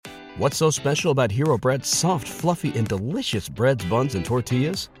What's so special about Hero Bread's soft, fluffy, and delicious breads, buns, and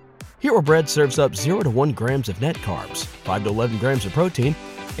tortillas? Hero Bread serves up 0 to 1 grams of net carbs, 5 to 11 grams of protein,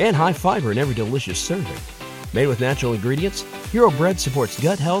 and high fiber in every delicious serving. Made with natural ingredients, Hero Bread supports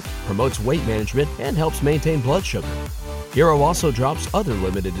gut health, promotes weight management, and helps maintain blood sugar. Hero also drops other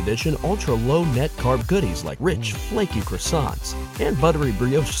limited edition ultra-low net carb goodies like rich, flaky croissants and buttery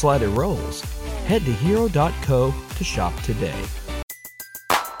brioche slider rolls. Head to hero.co to shop today.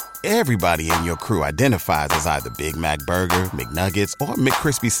 Everybody in your crew identifies as either Big Mac Burger, McNuggets, or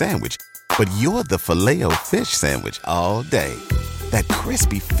McCrispy Sandwich. But you're the Filet-O-Fish Sandwich all day. That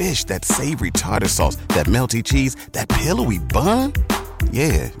crispy fish, that savory tartar sauce, that melty cheese, that pillowy bun.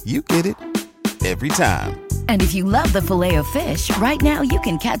 Yeah, you get it. Every time. And if you love the Filet-O-Fish, right now you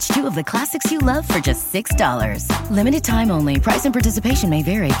can catch 2 of the classics you love for just $6. Limited time only. Price and participation may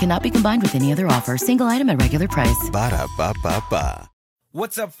vary. Cannot be combined with any other offer. Single item at regular price. Ba-da-ba-ba-ba.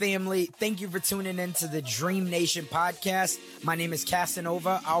 What's up, family? Thank you for tuning in to the Dream Nation podcast. My name is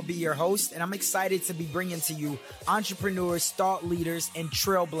Casanova. I'll be your host, and I'm excited to be bringing to you entrepreneurs, thought leaders, and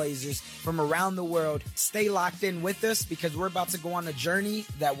trailblazers from around the world. Stay locked in with us because we're about to go on a journey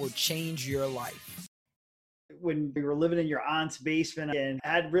that will change your life. When we were living in your aunt's basement and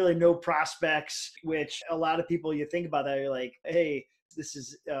had really no prospects, which a lot of people, you think about that, you're like, hey, this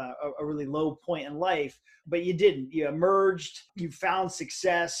is a really low point in life, but you didn't. You emerged, you found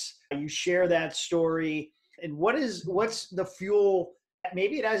success, you share that story. And what's the fuel?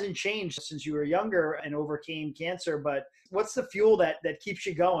 Maybe it hasn't changed since you were younger and overcame cancer, but what's the fuel that keeps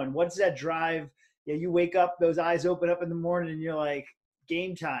you going? What's that drive? You wake up, those eyes open up in the morning and you're like,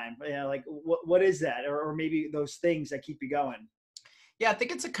 game time. Like what is that? Or maybe those things that keep you going? Yeah, I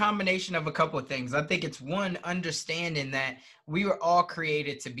think it's a combination of a couple of things. I think it's one, understanding that we were all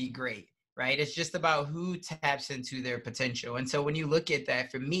created to be great, right? It's just about who taps into their potential. And so when you look at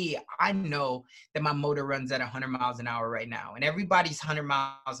that, for me, I know that my motor runs at 100 miles an hour right now, and everybody's 100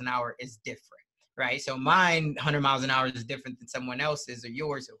 miles an hour is different, right? So mine 100 miles an hour is different than someone else's or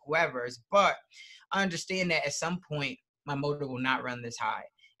yours or whoever's, but I understand that at some point my motor will not run this high.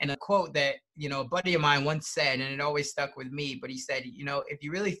 And a quote that, a buddy of mine once said, and it always stuck with me, but he said, if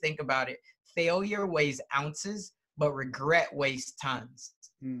you really think about it, failure weighs ounces, but regret weighs tons,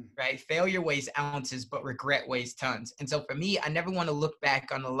 right? Failure weighs ounces, but regret weighs tons. And so for me, I never want to look back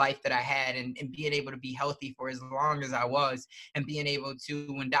on the life that I had and being able to be healthy for as long as I was, and being able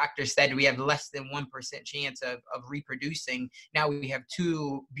to, when doctors said we have less than 1% chance of reproducing, now we have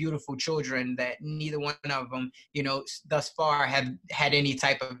 2 beautiful children that neither one of them, thus far have had any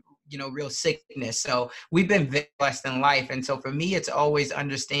type of real sickness. So we've been very blessed in life. And so for me, it's always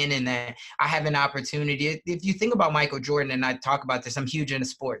understanding that I have an opportunity. If you think about Michael Jordan, and I talk about this, I'm huge into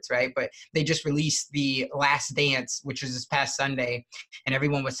sports, right? But they just released The Last Dance, which was this past Sunday, and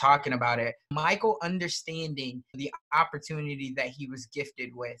everyone was talking about it. Michael understanding the opportunity that he was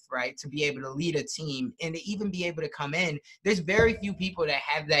gifted with, right? To be able to lead a team and to even be able to come in. There's very few people that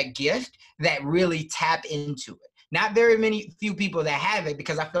have that gift that really tap into it. Not very few people that have it,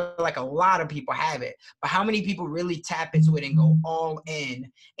 because I feel like a lot of people have it. But how many people really tap into it and go all in?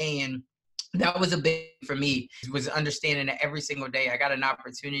 And that was a big for me, was understanding that every single day I got an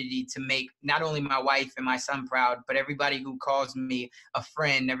opportunity to make not only my wife and my son proud, but everybody who calls me a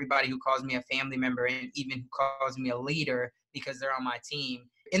friend, everybody who calls me a family member, and even who calls me a leader because they're on my team.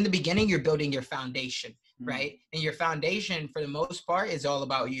 In the beginning, you're building your foundation, right? And your foundation, for the most part, is all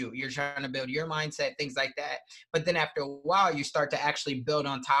about you. You're trying to build your mindset, things like that. But then after a while, you start to actually build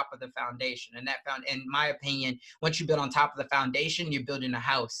on top of the foundation. And in my opinion, once you build on top of the foundation, you're building a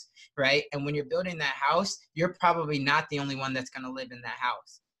house, right? And when you're building that house, you're probably not the only one that's going to live in that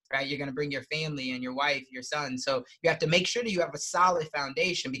house, right? You're going to bring your family and your wife, your son. So you have to make sure that you have a solid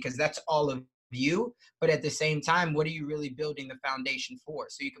foundation, because that's all of you. But at the same time, what are you really building the foundation for?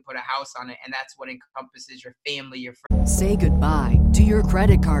 So you can put a house on it, and that's what encompasses your family, your friends. Say goodbye to your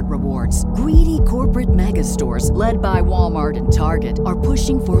credit card rewards. Greedy corporate mega stores, led by Walmart and Target, are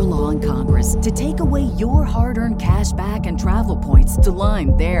pushing for a law in Congress to take away your hard-earned cash back and travel points to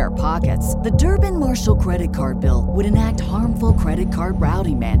line their pockets. The Durbin-Marshall credit card bill would enact harmful credit card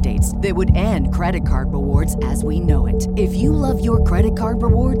routing mandates that would end credit card rewards as we know it. If you love your credit card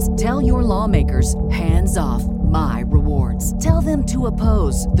rewards, tell your lawmakers, hands off my rewards. Tell them to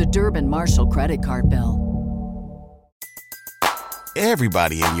oppose the Durbin-Marshall credit card bill.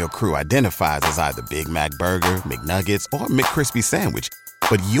 Everybody in your crew identifies as either Big Mac Burger, McNuggets, or McCrispy Sandwich.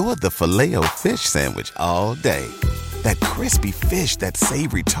 But you're the Filet-O-Fish Sandwich all day. That crispy fish, that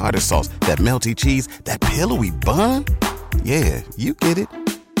savory tartar sauce, that melty cheese, that pillowy bun. Yeah, you get it.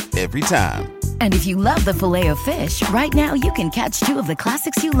 Every time. And if you love the Filet-O-Fish, right now you can catch two of the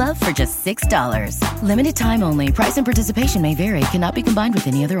classics you love for just $6. Limited time only. Price and participation may vary. Cannot be combined with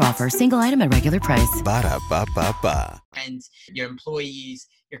any other offer. Single item at regular price. Ba-da-ba-ba-ba. And your employees,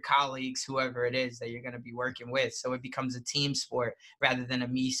 your colleagues, whoever it is that you're going to be working with. So it becomes a team sport rather than a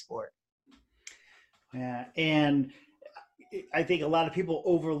me sport. Yeah. And I think a lot of people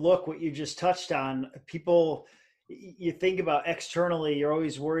overlook what you just touched on. People, you think about externally, you're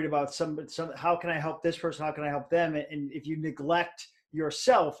always worried about some, how can I help this person? How can I help them? And if you neglect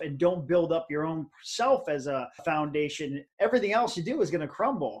yourself and don't build up your own self as a foundation, everything else you do is going to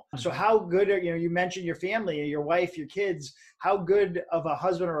crumble. So how good are, you mentioned your family, your wife, your kids, how good of a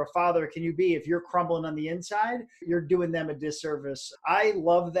husband or a father can you be if you're crumbling on the inside? You're doing them a disservice. I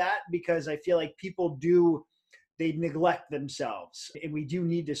love that because I feel like people they neglect themselves. And we do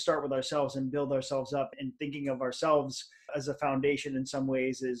need to start with ourselves and build ourselves up, and thinking of ourselves as a foundation in some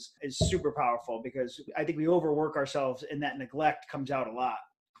ways is super powerful, because I think we overwork ourselves and that neglect comes out a lot.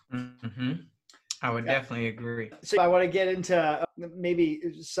 Mm-hmm. I would definitely agree. So I want to get into maybe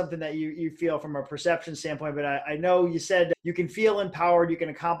something that you feel from a perception standpoint, but I know you said you can feel empowered, you can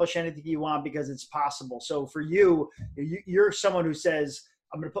accomplish anything you want because it's possible. So for you, you're someone who says,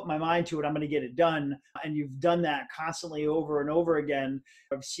 I'm going to put my mind to it, I'm going to get it done. And you've done that constantly over and over again.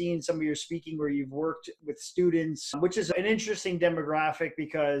 I've seen some of your speaking where you've worked with students, which is an interesting demographic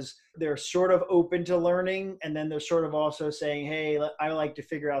because they're sort of open to learning. And then they're sort of also saying, hey, I like to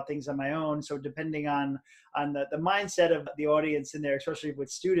figure out things on my own. So depending on the mindset of the audience in there, especially with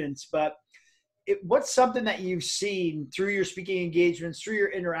students, but what's something that you've seen through your speaking engagements, through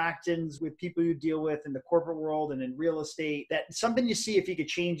your interactions with people you deal with in the corporate world and in real estate, that something you see if you could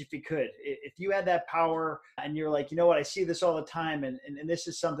change, if you could, if you had that power and you're like, you know what, I see this all the time. And this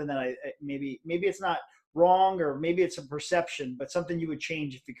is something that I maybe it's not wrong, or maybe it's a perception, but something you would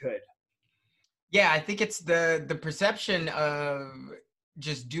change if you could. Yeah, I think it's the perception of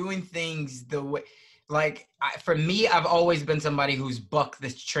just doing things the way. Like for me, I've always been somebody who's bucked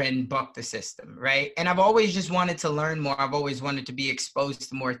this trend, bucked the system, right? And I've always just wanted to learn more. I've always wanted to be exposed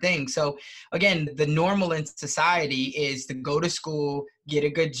to more things. So again, the normal in society is to go to school, get a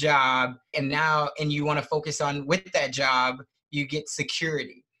good job, and you want to focus on, with that job, you get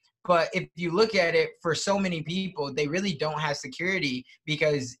security. But if you look at it, for so many people, they really don't have security,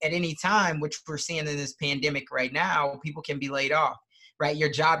 because at any time, which we're seeing in this pandemic right now, people can be laid off. Right?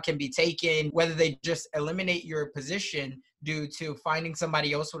 Your job can be taken, whether they just eliminate your position due to finding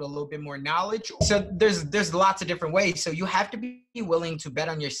somebody else with a little bit more knowledge. So there's lots of different ways. So you have to be willing to bet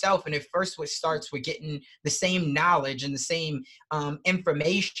on yourself. And what starts with getting the same knowledge and the same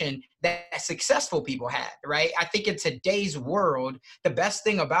information that successful people had, right? I think in today's world, the best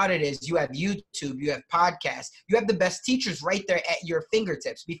thing about it is you have YouTube, you have podcasts, you have the best teachers right there at your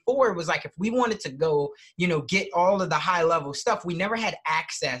fingertips. Before, it was like, if we wanted to go, get all of the high level stuff, we never had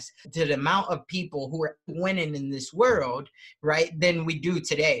access to the amount of people who are winning in this world, right, than we do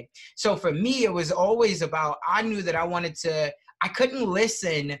today. So for me, it was always about, I knew that I couldn't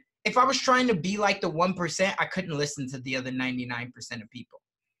listen. If I was trying to be like the 1%, I couldn't listen to the other 99% of people.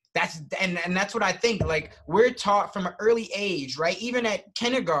 That's what I think. Like, we're taught from an early age, right? Even at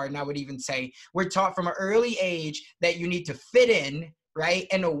kindergarten, I would even say, we're taught from an early age that you need to fit in, right?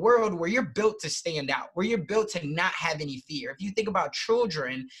 In a world where you're built to stand out, where you're built to not have any fear. If you think about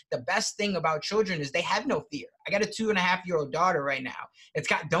children, the best thing about children is they have no fear. I got a 2.5-year-old daughter right now.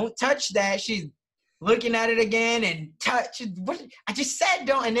 Don't touch that. She's looking at it again and touch. What I just said,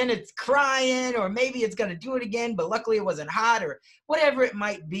 don't, and then it's crying, or maybe it's going to do it again, but luckily it wasn't hot, or whatever it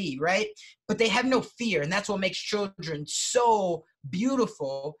might be, right? But they have no fear. And that's what makes children so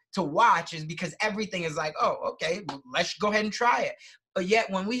beautiful to watch, is because everything is like, oh, okay, well, let's go ahead and try it. But yet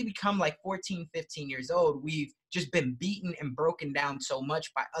when we become like 14, 15 years old, we've just been beaten and broken down so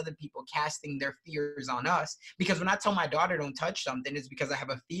much by other people casting their fears on us. Because when I tell my daughter don't touch something, it's because I have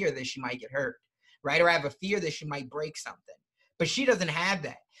a fear that she might get hurt, right? Or I have a fear that she might break something. But she doesn't have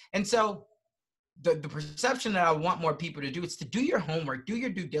that. And so the perception that I want more people to do is to do your homework, do your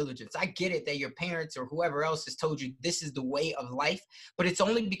due diligence. I get it that your parents or whoever else has told you this is the way of life, but it's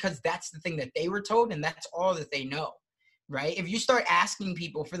only because that's the thing that they were told and that's all that they know. Right? If you start asking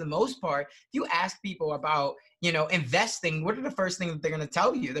people, for the most part, if you ask people about, investing, what are the first things that they're going to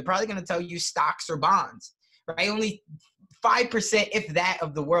tell you? They're probably going to tell you stocks or bonds, right? Only 5%, if that,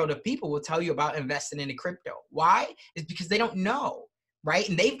 of the world of people will tell you about investing in a crypto. Why? It's because they don't know, right?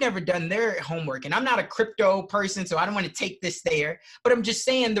 And they've never done their homework. And I'm not a crypto person, so I don't want to take this there. But I'm just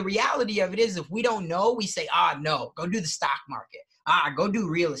saying, the reality of it is, if we don't know, we say, no, go do the stock market. Go do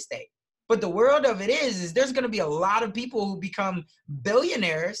real estate. But the world of it is there's going to be a lot of people who become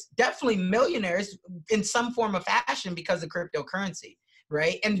billionaires, definitely millionaires in some form of fashion because of cryptocurrency,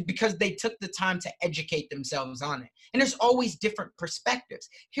 right? And because they took the time to educate themselves on it. And there's always different perspectives.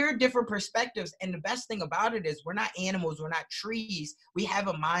 Here are different perspectives. And the best thing about it is we're not animals, we're not trees. We have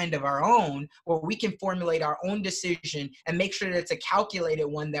a mind of our own where we can formulate our own decision and make sure that it's a calculated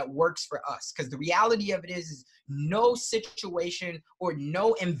one that works for us. Because the reality of it is no situation or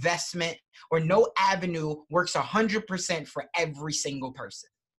no investment or no avenue works 100% for every single person.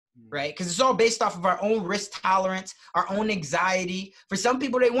 Right? Because it's all based off of our own risk tolerance, our own anxiety. For some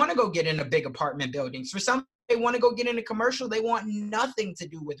people, they want to go get in a big apartment buildings. For some, they want to go get in a commercial. They want nothing to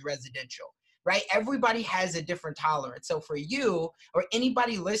do with residential, right? Everybody has a different tolerance. So for you or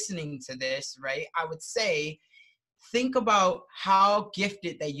anybody listening to this, right, I would say, think about how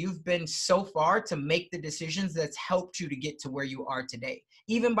gifted that you've been so far to make the decisions that's helped you to get to where you are today.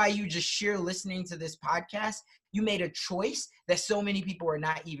 Even by you just sheer listening to this podcast, you made a choice that so many people are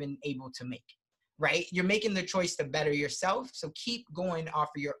not even able to make, right? You're making the choice to better yourself. So keep going off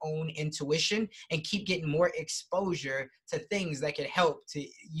of your own intuition and keep getting more exposure to things that could help to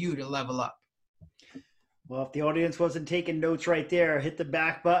you to level up. Well, if the audience wasn't taking notes right there, hit the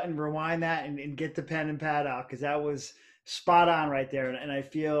back button, rewind that, and get the pen and pad out, because that was spot on right there. And I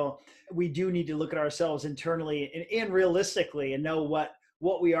feel we do need to look at ourselves internally and realistically and know what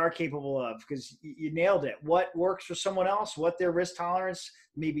we are capable of, because you nailed it. What works for someone else, what their risk tolerance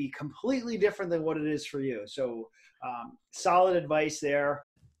may be completely different than what it is for you. So solid advice there.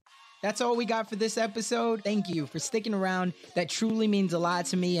 That's all we got for this episode. Thank you for sticking around. That truly means a lot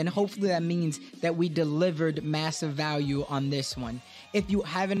to me, and hopefully that means that we delivered massive value on this one. If you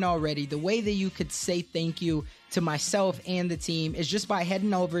haven't already, the way that you could say thank you to myself and the team is just by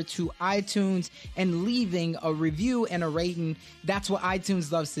heading over to iTunes and leaving a review and a rating. That's what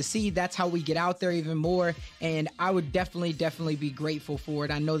iTunes loves to see. That's how we get out there even more, and I would definitely be grateful for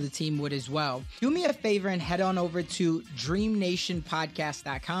it. I know the team would as well. Do me a favor and head on over to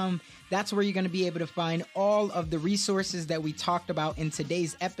dreamnationpodcast.com. That's where you're going to be able to find all of the resources that we talked about in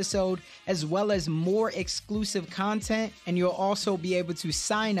today's episode, as well as more exclusive content. And you'll also be able to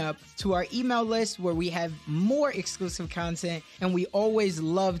sign up to our email list where we have more exclusive content. And we always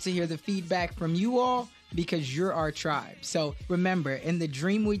love to hear the feedback from you all because you're our tribe. So remember, in the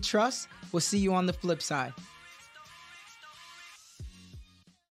dream we trust, we'll see you on the flip side.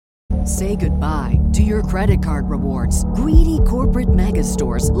 Say goodbye to your credit card rewards. Greedy corporate mega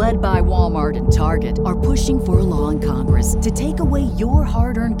stores, led by Walmart and Target, are pushing for a law in Congress to take away your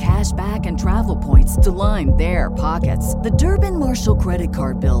hard-earned cash back and travel points to line their pockets. The Durbin-Marshall credit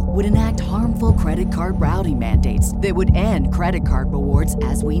card bill would enact harmful credit card routing mandates that would end credit card rewards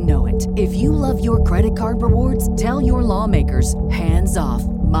as we know it. If you love your credit card rewards, tell your lawmakers, hands off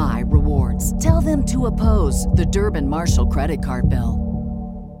my rewards. Tell them to oppose the Durbin-Marshall credit card bill.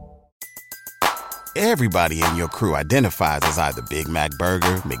 Everybody in your crew identifies as either Big Mac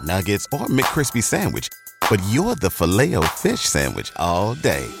Burger, McNuggets, or McCrispy Sandwich. But you're the Filet-O-Fish Sandwich all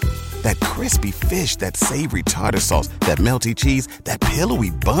day. That crispy fish, that savory tartar sauce, that melty cheese, that pillowy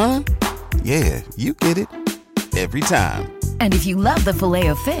bun. Yeah, you get it. Every time. And if you love the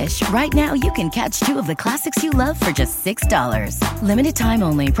Filet-O-Fish, right now you can catch two of the classics you love for just $6. Limited time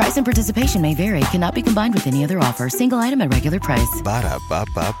only. Price and participation may vary. Cannot be combined with any other offer. Single item at regular price.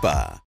 Ba-da-ba-ba-ba.